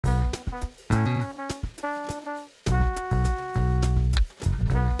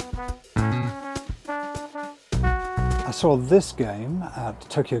saw this game at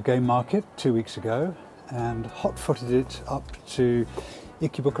Tokyo Game Market 2 weeks ago and hot-footed it up to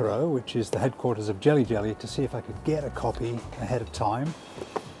Ikebukuro, which is the headquarters of Jelly Jelly, to see if I could get a copy ahead of time.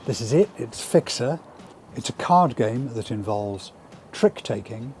 This is it, it's Fixer. It's a card game that involves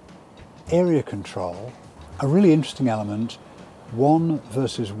trick-taking, area control, a really interesting element, 1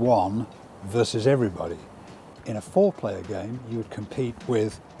 versus 1 versus everybody. In a 4-player game, you would compete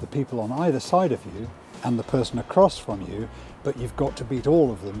with the people on either side of you and the person across from you, but you've got to beat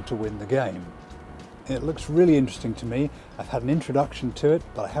all of them to win the game. It looks really interesting to me. I've had an introduction to it,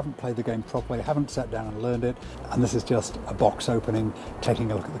 but I haven't played the game properly, I haven't sat down and learned it, and this is just a box opening,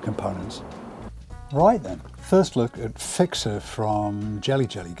 taking a look at the components. Right then, first look at Fixer from Jelly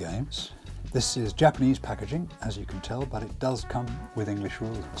Jelly Games. This is Japanese packaging, as you can tell, but it does come with English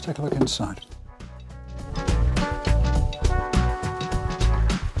rules. Let's take a look inside.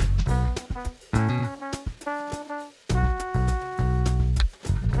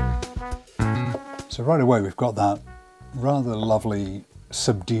 So right away we've got that rather lovely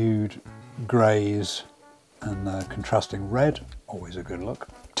subdued greys and contrasting red, always a good look.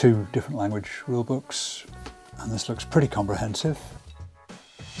 2 different language rule books, and this looks pretty comprehensive.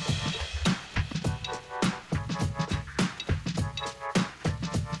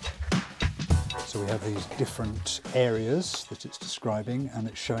 So we have these different areas that it's describing, and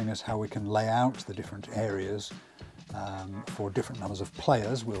it's showing us how we can lay out the different areas for different numbers of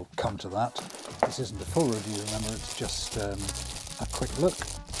players. We'll come to that. This isn't a full review, remember, it's just a quick look.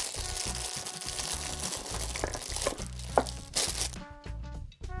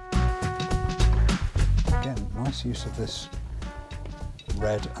 Again, nice use of this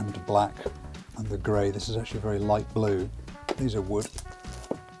red and black and the grey. This is actually very light blue. These are wood.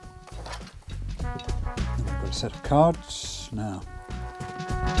 And we've got a set of cards now.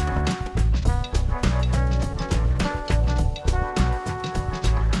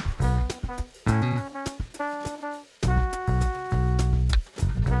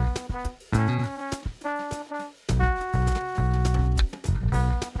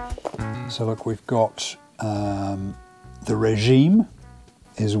 So look, we've got the regime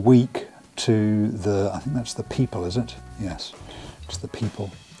is weak to the, I think that's the people, is it? Yes, it's the people.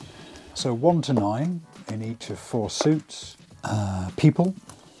 So 1 to 9 in each of 4 suits. People,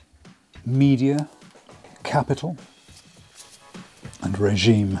 media, capital, and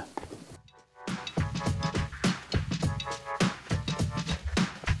regime.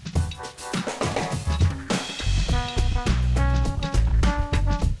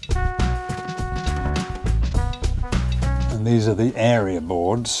 These are the area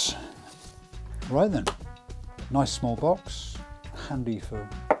boards. Right then, nice small box, handy for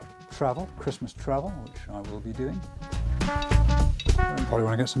travel, Christmas travel, which I will be doing. Probably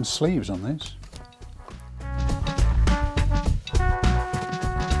want to get some sleeves on these.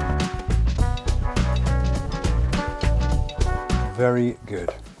 Very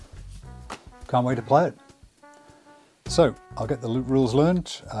good. Can't wait to play it. So I'll get the rules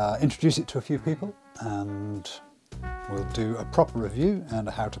learned, introduce it to a few people, and we'll do a proper review and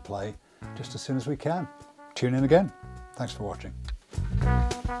a how to play just as soon as we can. Tune in again. Thanks for watching.